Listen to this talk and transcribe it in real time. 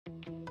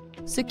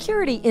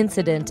Security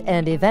Incident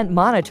and Event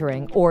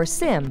Monitoring, or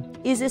SIEM,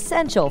 is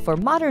essential for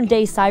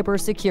modern-day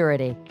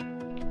cybersecurity.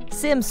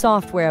 SIEM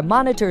software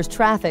monitors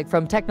traffic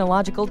from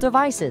technological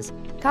devices,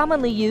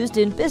 commonly used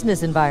in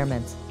business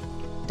environments.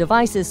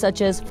 Devices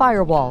such as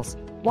firewalls,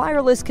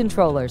 wireless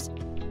controllers,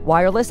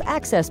 wireless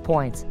access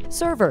points,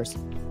 servers,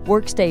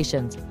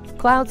 workstations,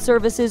 cloud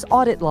services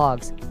audit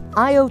logs,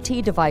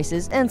 IoT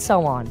devices, and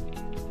so on.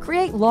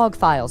 Create log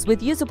files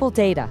with usable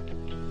data.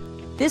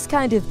 This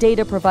kind of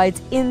data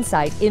provides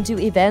insight into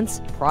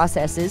events,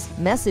 processes,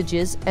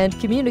 messages, and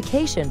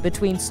communication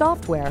between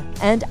software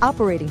and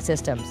operating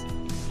systems.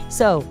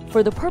 So,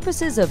 for the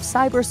purposes of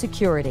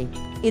cybersecurity,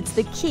 it's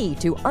the key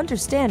to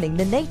understanding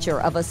the nature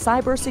of a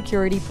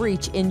cybersecurity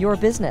breach in your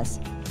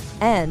business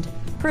and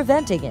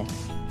preventing it.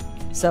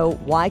 So,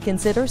 why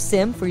consider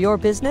SIEM for your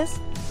business?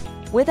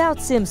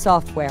 Without SIEM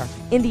software,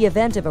 in the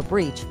event of a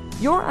breach,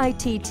 your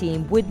IT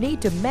team would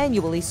need to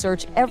manually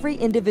search every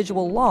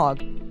individual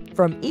log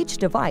from each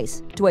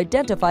device to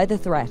identify the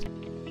threat.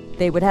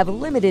 They would have a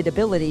limited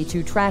ability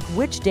to track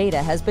which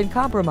data has been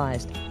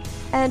compromised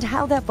and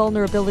how that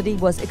vulnerability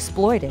was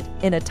exploited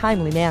in a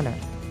timely manner.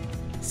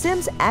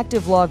 SIEM's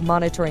active log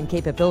monitoring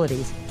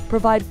capabilities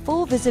provide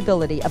full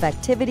visibility of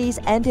activities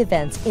and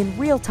events in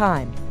real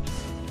time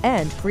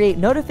and create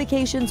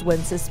notifications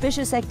when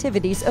suspicious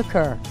activities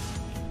occur.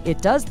 It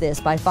does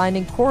this by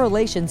finding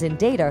correlations in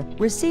data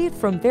received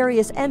from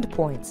various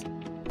endpoints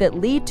that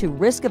lead to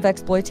risk of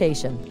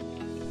exploitation.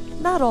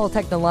 Not all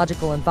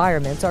technological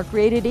environments are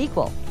created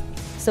equal,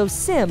 so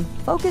SIEM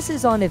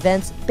focuses on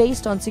events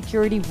based on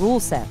security rule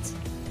sets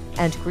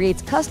and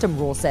creates custom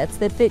rule sets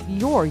that fit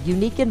your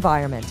unique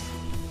environment.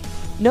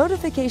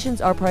 Notifications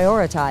are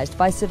prioritized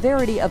by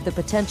severity of the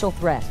potential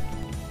threat.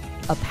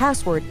 A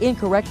password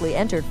incorrectly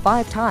entered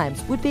 5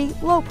 times would be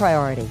low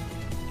priority,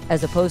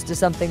 as opposed to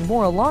something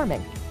more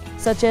alarming,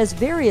 such as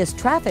various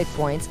traffic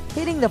points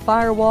hitting the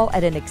firewall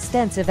at an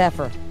extensive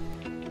effort,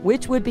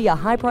 which would be a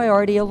high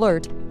priority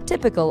alert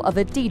typical of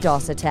a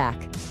DDoS attack.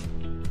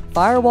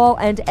 Firewall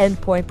and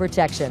endpoint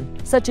protection,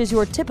 such as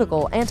your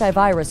typical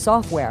antivirus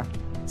software,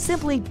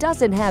 simply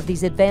doesn't have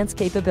these advanced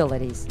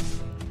capabilities.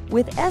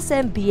 With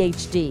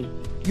SMBHD,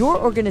 your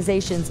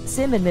organization's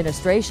SIEM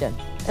administration,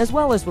 as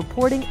well as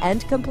reporting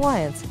and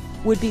compliance,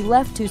 would be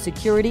left to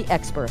security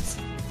experts.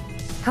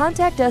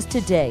 Contact us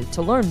today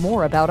to learn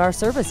more about our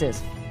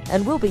services,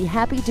 and we'll be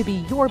happy to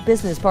be your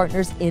business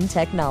partners in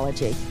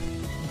technology.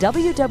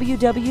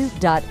 www.smbhd.com